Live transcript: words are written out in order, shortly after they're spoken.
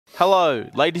Hello,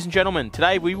 ladies and gentlemen.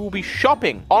 Today we will be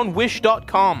shopping on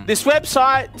Wish.com. This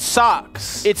website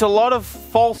sucks. It's a lot of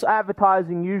false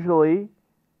advertising usually.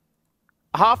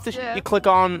 Half the shit you click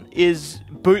on is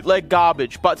bootleg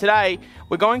garbage. But today,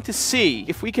 we're going to see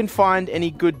if we can find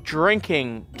any good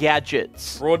drinking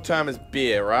gadgets. Broad term is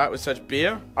beer, right? We search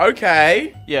beer?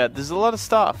 Okay. Yeah, there's a lot of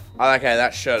stuff. Okay,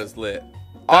 that shirt is lit.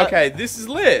 Okay, this is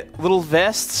lit. Little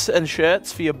vests and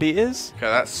shirts for your beers. Okay,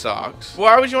 that sucks.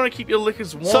 Why would you want to keep your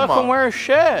liquors warmer? So I can wear a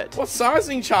shirt. What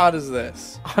sizing chart is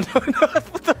this? I don't know.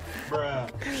 What the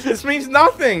This means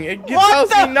nothing. It What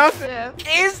tells me nothing.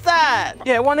 is that?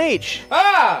 Yeah, one each.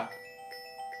 Ah!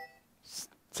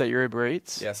 Is that your Uber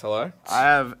Eats? Yes, hello? I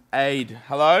have aid.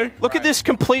 Hello? Look at this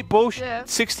complete bullshit.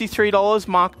 $63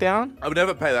 markdown. I would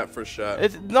never pay that for a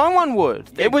shirt. No one would.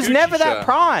 Yeah, It was Gucci never shirt. that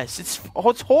price. It's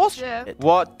horse shit.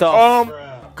 What the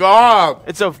God.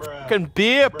 It's a fucking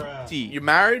beer pussy. You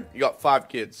married? You got 5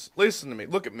 kids. Listen to me.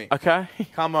 Look at me. Okay.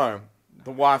 Come home.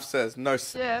 The wife says, no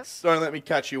sex. Don't let me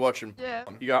catch you watching.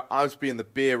 You go, I was be in the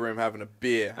beer room having a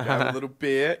beer. You have a little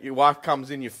beer. Your wife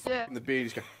comes in, you in the beer, you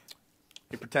just go,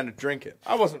 you pretend to drink it.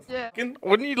 I wasn't fucking.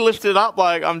 Wouldn't you lift it up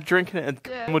like I'm drinking it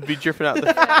and would be dripping out the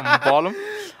bottom?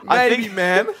 Maybe,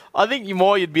 man. I think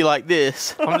you'd be like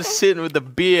this. I'm just sitting with the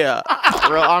beer.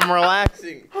 I'm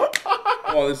relaxing.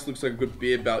 Oh, this looks like a good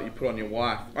beer belt you put on your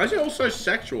wife. Why is it all so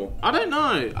sexual? I don't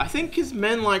know. I think because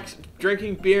men like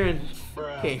drinking beer and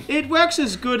it works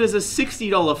as good as a $60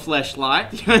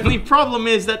 fleshlight. The only problem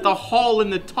is that the hole in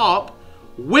the top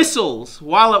whistles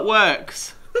while it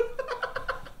works.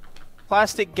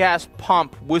 Plastic gas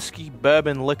pump whiskey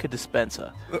bourbon liquor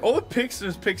dispenser. All the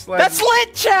pictures pixelated. That's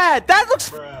lit, Chad! That looks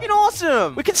fucking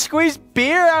awesome! We can squeeze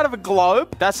beer out of a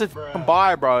globe. That's a fucking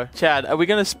buy, bro. Chad, are we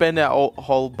gonna spend our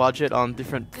whole budget on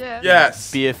different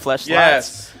Yes. beer fleshlights?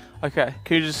 Yes. Okay,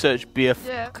 can you just search beer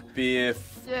Beer.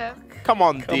 Come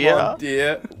on, Come dear. on,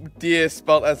 deer. Deer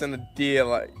spelled as in a deer,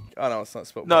 like. Oh no, it's not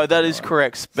spelled. No, that is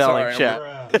correct spelling,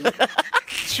 Sorry, Chad.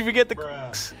 Should we get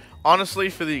the Honestly,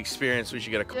 for the experience, we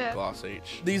should get a glass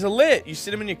each. These are lit. You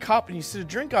sit them in your cup and you sit a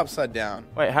drink upside down.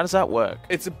 Wait, how does that work?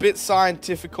 It's a bit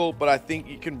scientifical, but I think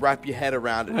you can wrap your head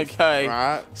around it. Okay.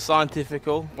 Right?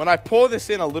 Scientifical. When I pour this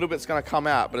in, a little bit's going to come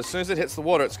out, but as soon as it hits the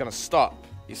water, it's going to stop.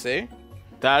 You see?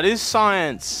 That is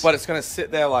science. But it's going to sit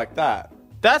there like that.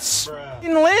 That's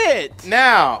f***ing lit.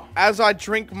 Now, as I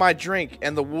drink my drink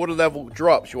and the water level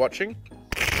drops, you watching?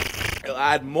 It'll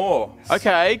add more.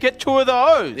 Okay, get 2 of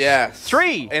those. Yes.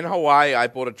 3. In Hawaii, I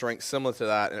bought a drink similar to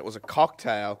that, and it was a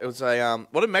cocktail. It was a,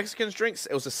 what do Mexicans drink?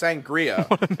 It was a sangria.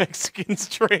 What do Mexicans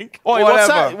drink? Oh,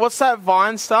 Whatever. what's that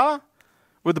Vine star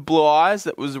with the blue eyes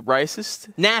that was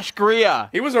racist? Nash Grier.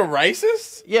 He was a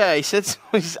racist? Yeah, he said,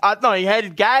 no, he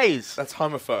hated gays. That's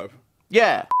homophobe.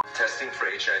 Yeah. Testing for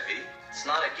HIV? It's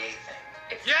not a gay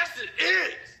thing. Yes, it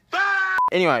is!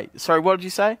 Anyway, sorry, what did you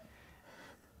say?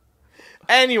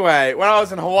 Anyway, when I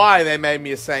was in Hawaii, they made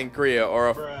me a sangria or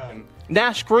a f***ing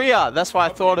Nash Grier. That's why I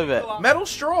thought of it. metal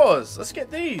straws. Let's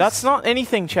get these. That's not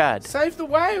anything, Chad. Save the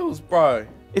whales, bro.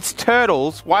 It's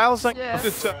turtles. Whales don't The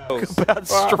turtles. about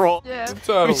straw. The Have you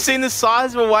turtles. seen the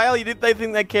size of a whale? You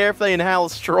think they care if they inhale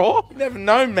straw? You never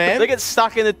know, man. They get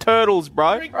stuck in the turtles, bro.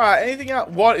 Alright, anything else?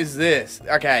 What is this?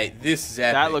 Okay, this is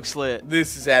epic. That looks lit.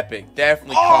 This is epic.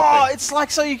 Definitely Oh, copping. it's like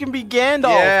so you can be Gandalf,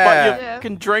 Yeah. but you're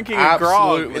fucking drinking a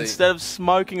grog Absolutely. instead of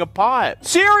smoking a pipe.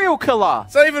 Serial killer.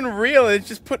 It's not even real. They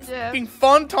just put fucking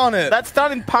font on it. That's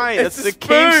done in paint. It's That's a the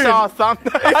spoon. Keemstar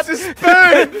thumbnail. It's a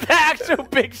spoon. The actual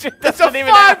picture It's doesn't a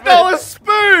even have $5 it.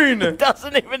 spoon.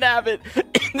 Doesn't even have it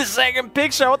in the second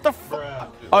picture. What the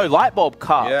fuck? Oh, light bulb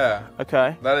cup. Yeah.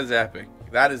 Okay. That is epic.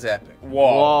 That is epic. Whoa.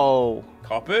 Whoa.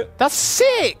 Cop it? That's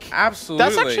sick. Absolutely.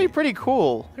 That's actually pretty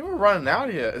cool. I think we're running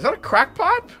out here. Is that a crack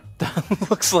pipe? That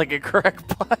looks like a crack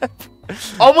pipe.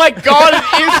 Oh my god,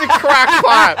 it is a crack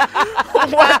pipe!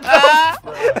 What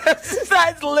the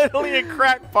That's literally a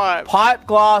crack pipe. Pipe,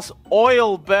 glass,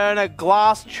 oil burner,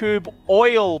 glass tube,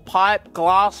 oil pipe,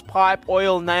 glass pipe,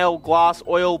 oil nail, glass,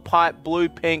 oil pipe, blue,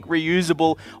 pink,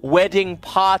 reusable, wedding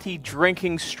party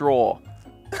drinking straw.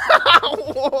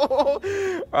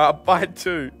 Buy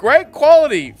 2. Great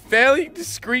quality, fairly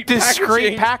discreet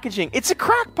Discreet packaging. packaging. It's a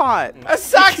crack pipe. A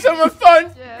saxophone.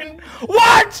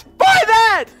 What? Buy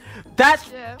that! That's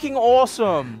fucking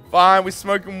awesome. Fine, we're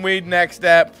smoking weed next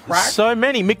step. Crack. So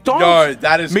many. McDonald's. Yo,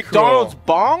 that is McDonald's cool.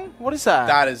 bong? What is that?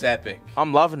 That is epic.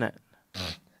 I'm loving it.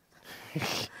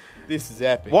 This is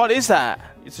epic. What is that?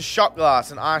 It's a shot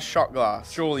glass, an ice shot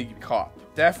glass. Surely cop.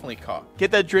 Definitely cop.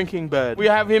 Get that drinking bird. We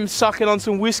have him sucking on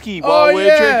some whiskey while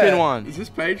we're drinking one. Is this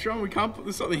Patreon? We can't put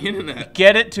this on the internet.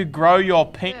 Get it to grow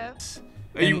your penis.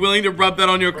 Are you willing to rub that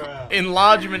on your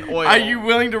Enlargement oil. Are you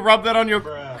willing to rub that on your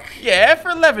Yeah, for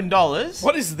 $11.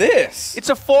 What is this? It's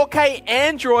a 4K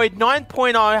Android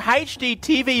 9.0 HD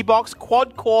TV box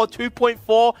quad-core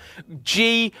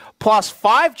 2.4G plus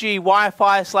 5G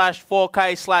Wi-Fi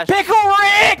 /4K / Pickle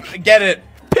Rick! Get it.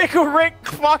 Pickle Rick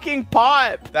fucking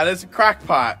pipe. That is a crack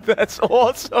pipe. That's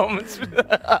awesome.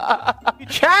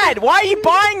 Chad, why are you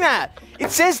buying that?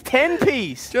 It says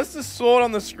 10-piece. Just a sword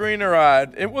on the screener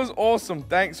ride. It was awesome.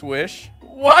 Thanks, Wish.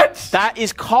 What? That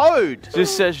is code.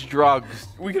 This says drugs.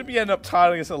 We could be end up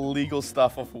titling this illegal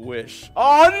stuff off of Wish.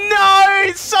 Oh no!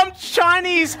 It's some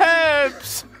Chinese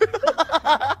herbs.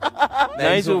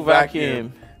 Nasal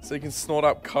vacuum. So you can snort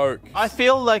up coke. I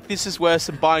feel like this is worse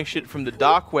than buying shit from the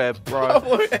dark web, bro.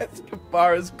 Pablo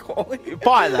Escobar is calling.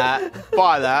 Buy that.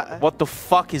 Buy that. What the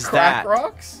fuck is Crack that?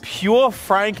 rocks? Pure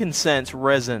frankincense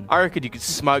resin. I reckon you could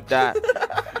smoke that.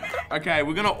 Okay,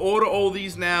 we're gonna order all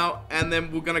these now, and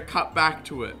then we're gonna cut back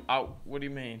to it. Oh, what do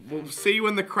you mean? We'll see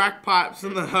when the crack pipes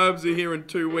and the herbs are here in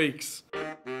 2 weeks.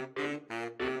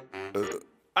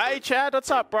 Hey, Chad, what's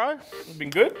up, bro? Been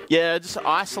good? Yeah, just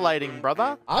isolating,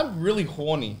 brother. I'm really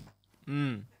horny.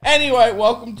 Anyway,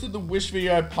 welcome to the Wish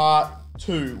video part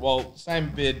 2. Well, same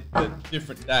bit, but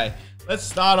different day. Let's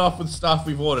start off with stuff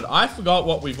we've ordered. I forgot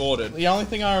what we've ordered. The only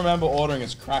thing I remember ordering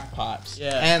is crack pipes.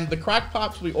 Yeah. And the crack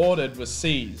pipes we ordered were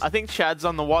C's. I think Chad's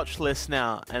on the watch list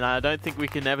now, and I don't think we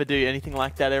can ever do anything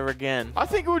like that ever again. I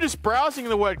think we were just browsing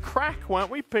the word crack,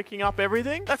 weren't we? Picking up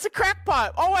everything. That's a crack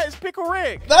pipe. Oh, wait, it's Pickle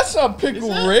Rick. That's not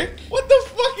Pickle Rick. What the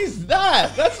fuck is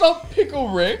that? That's not Pickle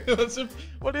Rick. That's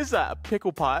What is that? A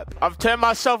pickle pipe? I've turned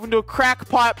myself into a crack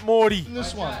pipe, Morty.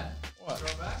 this one. What?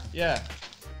 Yeah.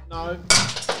 No.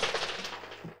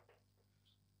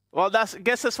 Well, I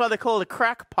guess that's why they call it a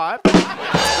crack pipe.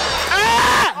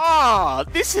 Ah! Oh,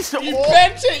 this is You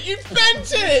bent it! You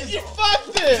bent it! You fucked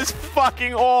it! This is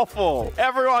fucking awful.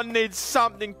 Everyone needs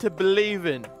something to believe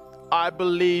in. I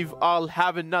believe I'll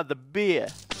have another beer.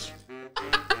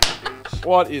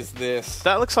 What is this?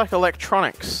 That looks like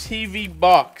electronics. TV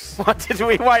box. What did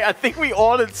we wait? I think we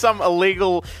ordered some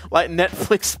illegal like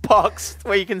Netflix box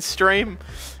where you can stream.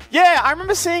 Yeah, I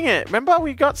remember seeing it. Remember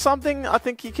we got something? I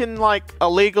think you can like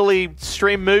illegally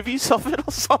stream movies off it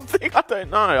or something. I don't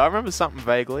know. I remember something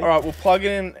vaguely. All right, we'll plug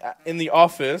it in the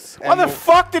office. Why the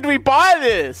fuck did we buy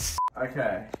this?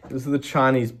 Okay, this is the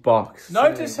Chinese box.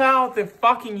 Notice how the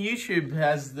fucking YouTube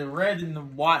has the red and the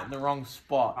white in the wrong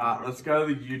spot. Let's go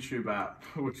to the YouTube app,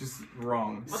 which is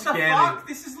wrong. What the fuck?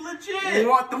 This is legit.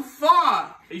 What the fuck?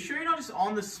 Are you sure you're not just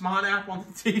on the smart app on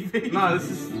the TV? No, this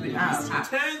is the app.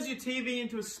 It turns your TV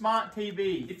into a smart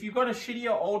TV. If you've got a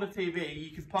shittier older TV,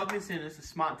 you can plug this in as a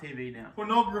smart TV now.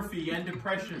 Pornography and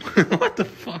depression. What the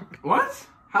fuck? What?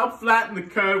 Help flatten the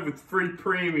curve with free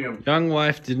premium. Young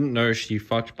wife didn't know she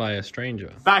fucked by a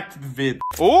stranger. Back to the vid.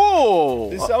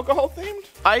 Ooh. Is this alcohol themed?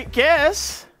 I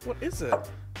guess. What is it?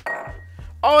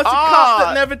 Oh, it's a cup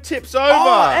that never tips over.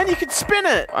 Oh, and you can spin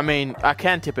it. I mean, I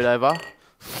can tip it over.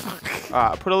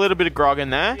 Alright, put a little bit of grog in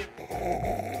there.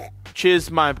 Cheers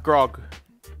my grog.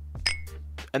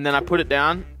 And then I put it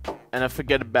down and I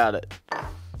forget about it.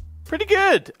 Pretty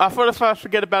good. I thought if I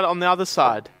forget about it on the other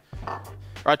side.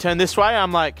 Right, turn this way.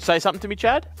 I'm like, say something to me,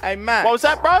 Chad. Hey, Matt. What was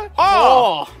that, bro?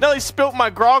 Oh! Nearly spilt my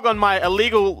grog on my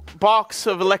illegal box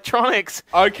of electronics.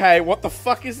 Okay, what the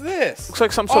fuck is this? Looks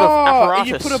like some sort of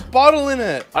apparatus. You put a bottle in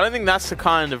it. I don't think that's the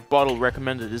kind of bottle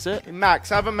recommended, is it? Hey, Max,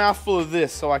 have a mouthful of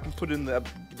this so I can put in the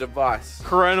device.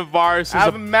 Coronavirus is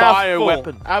Have a a mouthful.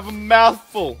 bioweapon. Have a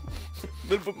mouthful. A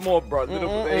little bit more, bro.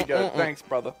 There you go. Thanks,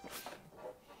 brother.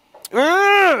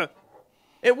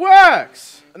 It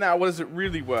works! Now, what does it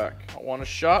really work? I want a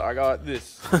shot, I go like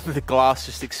this. The glass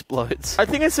just explodes. I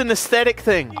think it's an aesthetic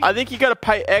thing. I think you gotta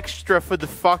pay extra for the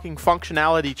fucking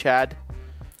functionality, Chad.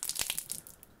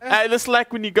 Hey, that's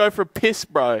like when you go for a piss,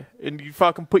 bro, and you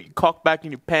fucking put your cock back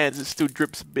in your pants, it still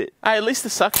drips a bit. Hey, at least the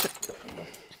suction.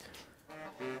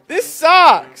 This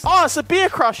sucks! Oh, it's a beer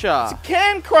crusher. It's a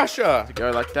can crusher!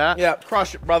 Go like that. Yeah,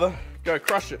 crush it, brother. Go,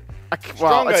 crush it.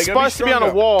 Well, it's you gotta supposed to be on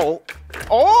a stronger. wall.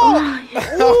 Oh!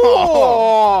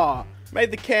 Oh!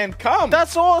 Made the can come.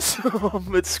 That's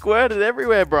awesome. It squirted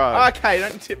everywhere, bro. Okay,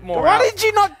 don't tip more Why out. did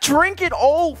you not drink it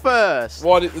all first?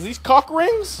 What, is these cock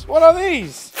rings? What are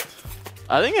these?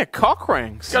 I think they're cock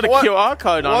rings. Got a QR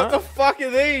code on it. What the fuck are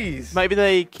these? Maybe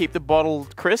they keep the bottle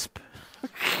crisp.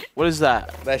 What is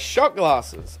that? They're shot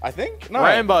glasses, I think. No.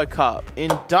 Rainbow cup.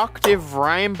 Inductive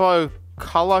rainbow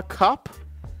color cup.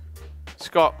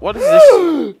 Scott, what is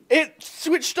this? It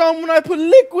switched on when I put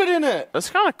liquid in it. That's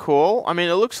kind of cool. I mean,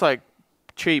 it looks like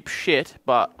cheap shit,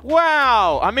 but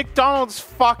wow, a McDonald's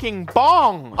fucking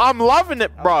bong. I'm loving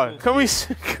it, bro. Can we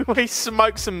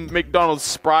smoke some McDonald's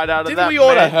Sprite out of that? Didn't we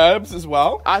order herbs as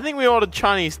well? I think we ordered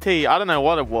Chinese tea. I don't know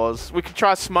what it was. We could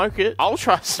try smoke it. I'll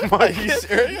try smoke it. Are you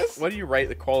serious? What do you rate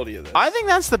the quality of this? I think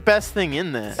that's the best thing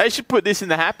in there. They should put this in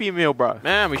the Happy Meal, bro.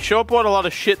 Man, we sure bought a lot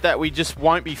of shit that we just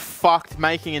won't be fucked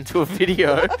making into a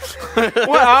video.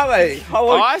 What are they?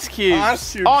 Ice cubes.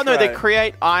 Ice cube oh, no, tray. they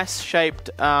create ice-shaped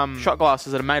shot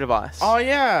glasses that are made of ice. Oh,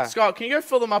 yeah. Scott, can you go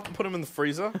fill them up and put them in the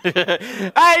freezer?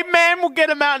 Hey, man, we'll get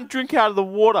them out and drink out of the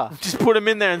water. Just put them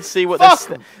in there and see what Fuck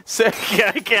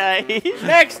they're... Okay.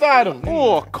 Next item.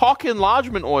 Oh, cock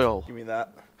enlargement oil. Give me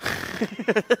that.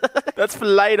 That's for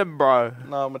later, bro.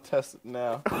 No, I'm going to test it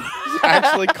now. It's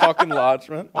actually cock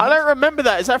enlargement. I don't remember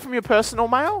that. Is that from your personal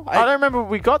mail? I don't remember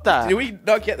we got that. Did we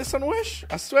not get this on Wish?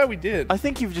 I swear we did. I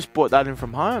think you've just bought that in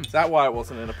from home. Is that why it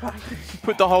wasn't in a package?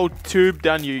 Put the whole tube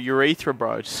down your urethra,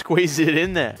 bro. Just squeeze it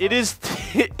in there. It is.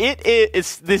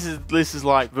 This is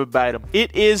like verbatim.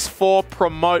 It is for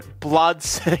promote blood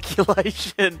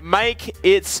circulation, make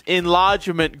its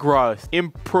enlargement growth,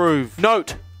 improve.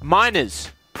 Note: minors,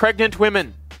 pregnant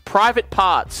women, private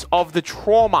parts of the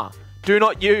trauma do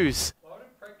not use. Why would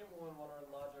a pregnant woman want to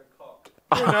enlarge her cock?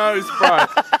 Who knows, bro?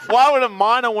 Why would a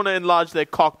minor want to enlarge their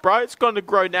cock, bro? It's going to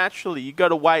grow naturally. You got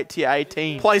to wait till you're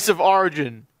 18. Place of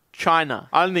origin: China.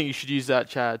 I don't think you should use that,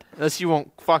 Chad. Unless you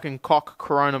want fucking cock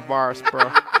coronavirus,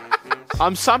 bro.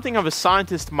 I'm something of a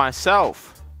scientist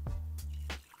myself.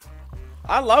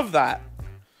 I love that.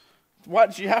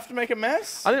 What, did you have to make a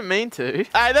mess? I didn't mean to.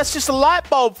 Hey, that's just a light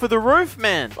bulb for the roof,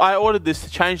 man. I ordered this to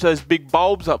change those big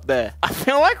bulbs up there. I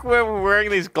feel like we're wearing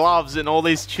these gloves and all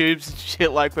these tubes and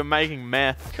shit like we're making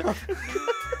meth.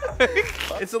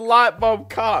 It's a light bulb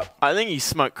cup. I think you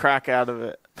smoke crack out of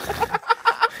it.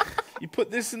 You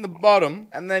put this in the bottom,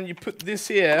 and then you put this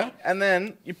here, and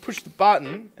then you push the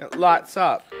button, and it lights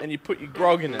up, and you put your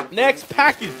grog in it. Next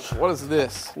package. What is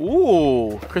this?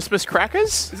 Ooh, Christmas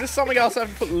crackers? Is this something else I have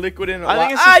to put liquid in? I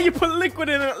think it's you put liquid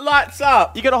in and it lights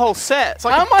up. You got a whole set. It's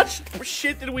like How much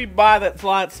shit did we buy that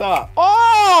lights up?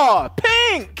 Oh,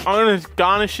 pink! I'm gonna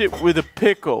garnish it with a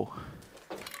pickle.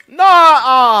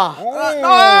 No!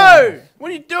 No! What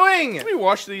are you doing? Can we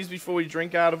wash these before we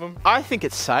drink out of them? I think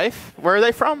it's safe. Where are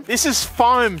they from? This is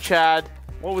foam, Chad.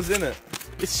 What was in it?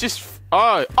 It's just...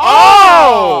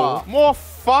 Oh! More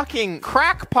fucking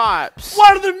crack pipes.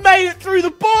 One of them made it through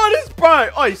the borders, bro!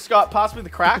 Oh, Scott, pass me the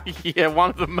crack. Yeah, one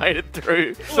of them made it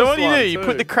through. So what do? You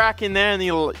put the crack in there and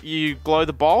you glow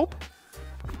the bulb?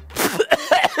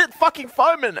 Fucking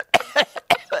foam in it.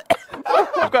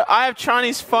 I have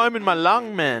Chinese foam in my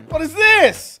lung, man. What is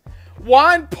this?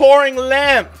 Wine pouring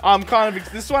lamp.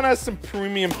 This one has some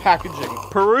premium packaging.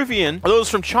 Peruvian? I thought it was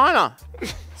from China.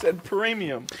 It said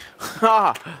premium.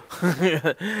 Crack.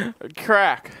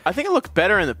 I think it looks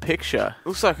better in the picture.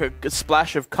 Looks like a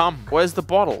splash of cum. Where's the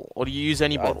bottle? Or do you use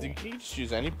any bottle? I think you just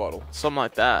use any bottle. Something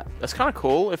like that. That's kind of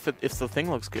cool if the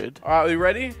thing looks good. Alright, are we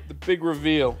ready? The big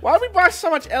reveal. Why do we buy so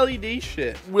much LED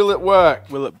shit? Will it work?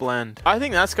 Will it blend? I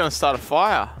think that's going to start a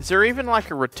fire. Is there even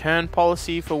like a return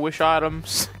policy for Wish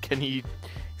items? Can you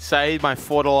say my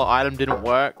 $4 item didn't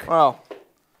work? Well,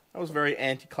 that was very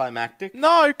anticlimactic.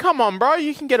 No, come on, bro.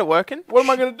 You can get it working. What am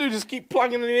I going to do? Just keep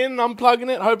plugging it in and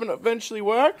unplugging it, hoping it eventually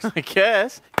works? I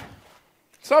guess.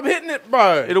 Stop hitting it,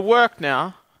 bro. It'll work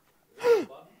now.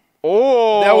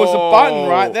 Oh. There was a button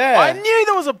right there. I knew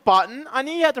there was a button. I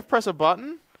knew you had to press a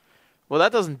button. Well,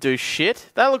 that doesn't do shit.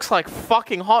 That looks like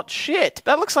fucking hot shit.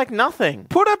 That looks like nothing.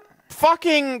 Put a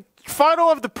fucking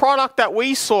photo of the product that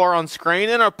we saw on screen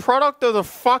and a product of the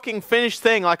fucking finished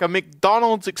thing, like a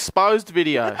McDonald's exposed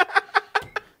video.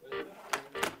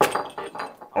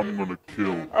 I'm gonna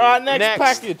kill. Alright, next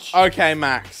package. Okay,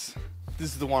 Max.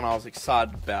 This is the one I was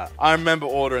excited about. I remember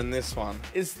ordering this one.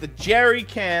 It's the jerry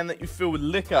can that you fill with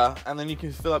liquor, and then you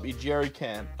can fill up your jerry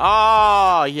can.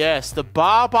 Oh, yes. The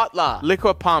Bar Butler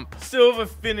liquor pump. Silver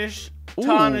finish,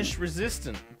 tarnish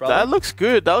resistant, brother. That looks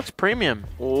good. That looks premium.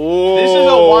 Oh. This is a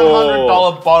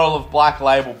 $100 bottle of Black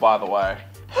Label, by the way.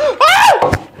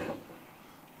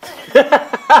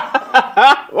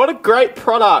 What a great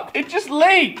product. It just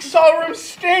leaks. Soul Room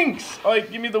stinks. Oh,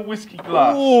 give me the whiskey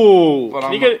glass. Ooh.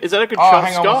 Is that a good shot,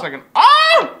 hang on Scott? 1 second.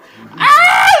 Oh!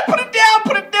 Ah! Put it down,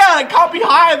 put it down. It can't be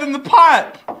higher than the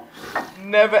pipe.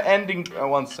 Never ending.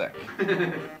 1 sec.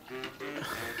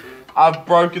 I've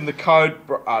broken the code.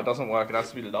 It doesn't work. It has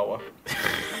to be lower.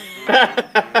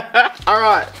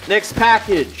 Alright, next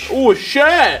package. Ooh, a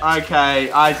shirt.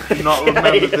 Okay, I do not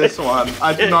remember this one.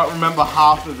 I do not remember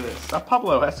half of this. Is that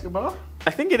Pablo Escobar? I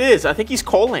think it is. I think he's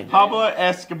calling. Pablo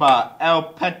Escobar, El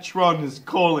Patron is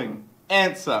calling.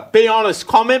 Answer. Be honest.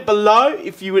 Comment below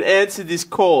if you would answer this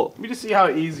call. Let me just see how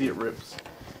easy it rips.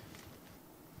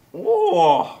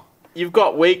 Whoa. You've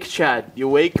got weak, Chad. You're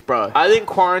weak, bro. I think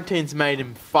quarantine's made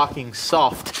him fucking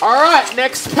soft. Alright,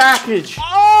 next package.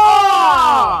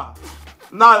 Oh!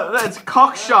 No, it's a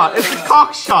cock shot. It's a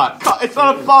cock shot. It's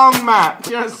not a bong, Matt.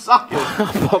 You don't suck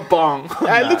it. Bong.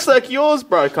 It looks like yours,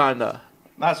 bro, kinda.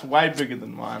 That's way bigger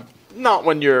than mine. Not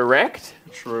when you're erect.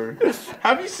 True.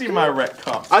 Have you seen my erect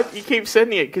cock? You keep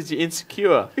sending it because you're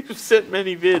insecure. You've sent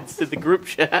many vids to the group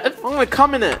chat. I'm gonna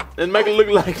cum in it and make it look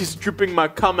like it's dripping my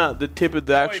cum out the tip of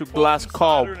the actual glass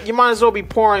cob. You might as well be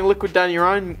pouring liquid down your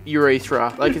own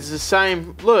urethra. Like it's the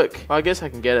same. Look, I guess I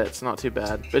can get it. It's not too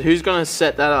bad. But who's gonna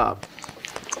set that up?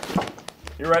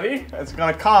 You ready? It's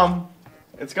gonna come.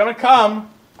 It's gonna come.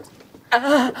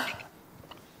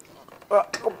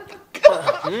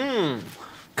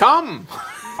 Come!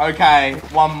 Okay,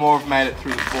 one more have made it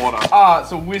through the border. Ah,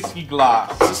 it's a whiskey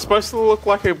glass. Is it supposed to look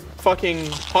like a fucking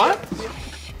pipe?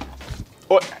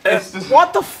 It's just-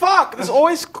 What the fuck? There's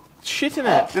always shit in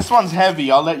it. This one's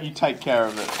heavy. I'll let you take care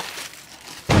of it.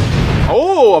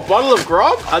 Oh, a bottle of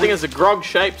grog? I think it's a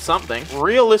grog-shaped something.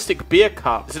 Realistic beer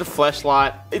cup. Is it a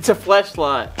fleshlight? It's a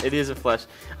fleshlight. It is a flesh.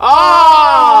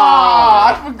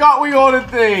 Ah! I forgot we ordered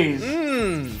these.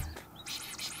 Mmm.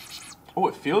 Oh,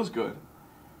 it feels good.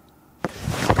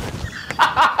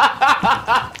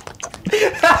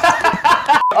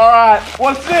 Alright,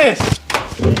 what's this?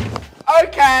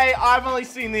 Okay, I've only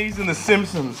seen these in The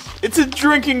Simpsons. It's a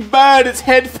drinking bird. Its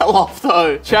head fell off,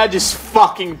 though. Chad just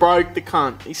fucking broke the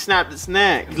cunt. He snapped its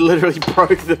neck. He literally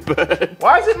broke the bird.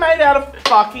 Why is it made out of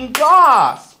fucking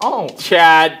glass? Oh,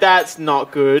 Chad, that's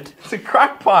not good. it's a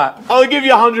crack pipe. I'll give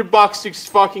you $100 to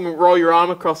fucking roll your arm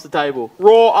across the table.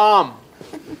 Raw arm.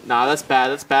 Nah, that's bad.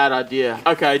 That's a bad idea.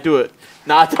 Okay, do it.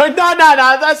 Nah, don't, no,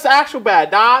 that's actual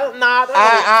bad. Nah, I don't wanna look at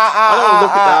that. I don't wanna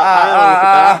look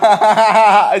at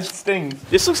that. It stings.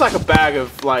 This looks like a bag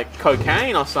of, like,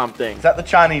 cocaine or something. Is that the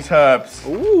Chinese herbs?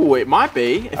 Ooh, it might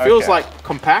be. It feels Okay. like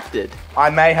compacted. I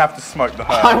may have to smoke the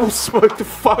herbs. I will smoke the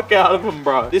fuck out of them,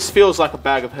 bro. This feels like a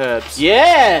bag of herbs.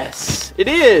 Yes, it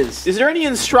is. Is there any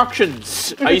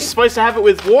instructions? Are you supposed to have it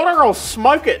with water or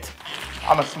smoke it?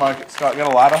 I'm gonna smoke it, Scott. Get a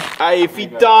lighter. Hey, if he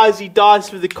dies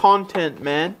for the content,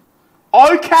 man.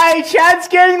 Okay, Chad's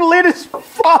getting lit as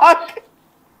fuck.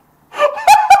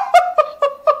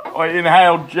 Or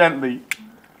inhale gently.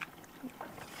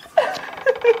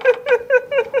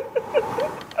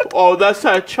 Oh, that's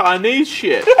that Chinese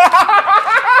shit.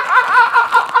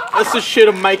 That's the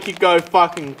shit'll make you go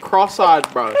fucking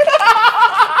cross-eyed, bro.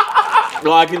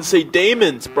 I can see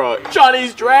demons, bro.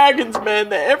 Chinese dragons, man,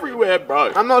 they're everywhere,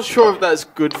 bro. I'm not sure if that's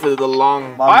good for the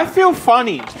lung. I feel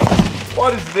funny.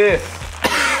 What is this?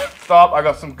 Stop, I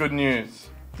got some good news.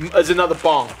 There's another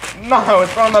bong. No,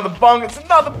 it's not another bong, it's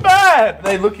another bed!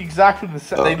 They look exactly the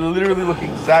same. They literally look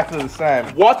exactly the same.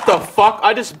 What the fuck?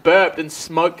 I just burped and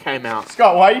smoke came out.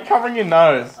 Scott, why are you covering your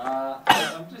nose?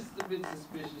 I'm just a bit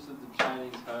suspicious of the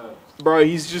Chinese herbs. Bro,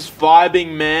 he's just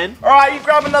vibing, man. Alright, you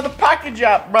grab another package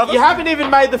up, brother. You haven't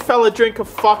even made the fella drink a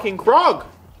fucking grog.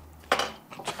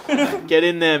 Get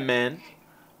in there, man.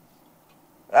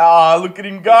 Ah, look at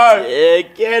him go. Yeah,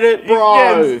 get it, He's bro.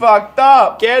 getting fucked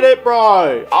up. Get it,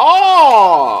 bro.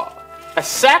 Oh, a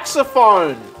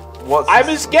saxophone. What's I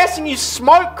this? was guessing you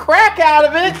smoke crack out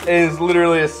of it. It is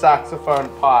literally a saxophone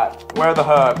pipe. Where are the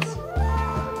herbs?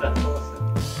 That's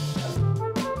awesome.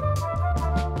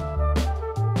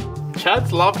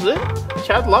 Chad loves it.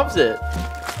 Chad loves it.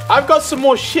 I've got some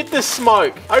more shit to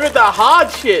smoke. I got the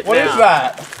hard shit What now. is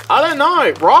that? I don't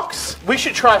know. Rocks? We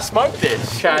should try smoke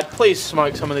this. Chad, please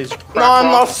smoke some of these crack No, I'm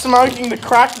not rocks. smoking the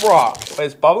crack rock.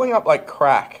 It's bubbling up like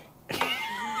crack.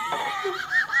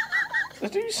 This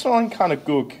dude's smelling kind of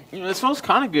good. You know, it smells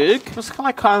kind of good. It smells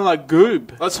kind of like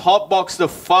goob. Let's hotbox the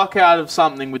fuck out of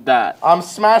something with that. I'm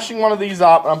smashing one of these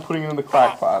up and I'm putting it in the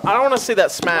crack pipe. I don't want to see that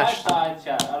Nice smash. side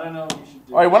chat. I don't know what you should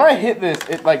do. Wait, when I hit this,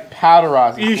 it like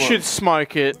powderizes. You Look. should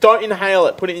smoke it. Don't inhale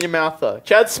it. Put it in your mouth though.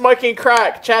 Chad's smoking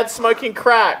crack. Chad's smoking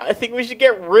crack. I think we should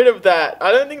get rid of that.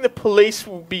 I don't think the police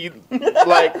will be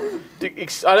like. I don't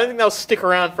think they'll stick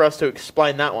around for us to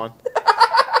explain that one.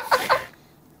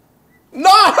 No!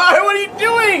 What are you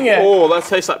doing? Oh, that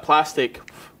tastes like plastic.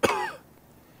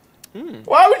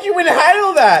 Why would you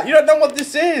inhale that? You don't know what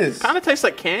this is. Kind of tastes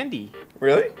like candy.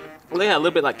 Really? Well, yeah, a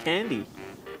little bit like candy.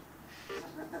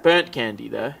 Burnt candy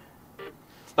though.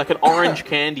 Like an orange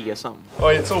candy or something. Oh,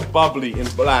 it's all bubbly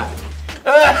and black.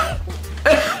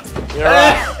 You're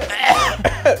right.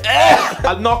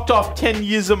 I knocked off 10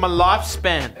 years of my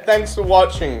lifespan. Thanks for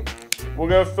watching. We're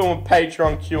going to film a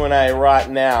Patreon Q&A right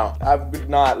now. Have a good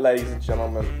night, ladies and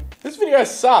gentlemen. This video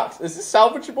sucks. Is this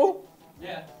salvageable?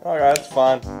 Yeah. Okay, that's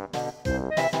fine.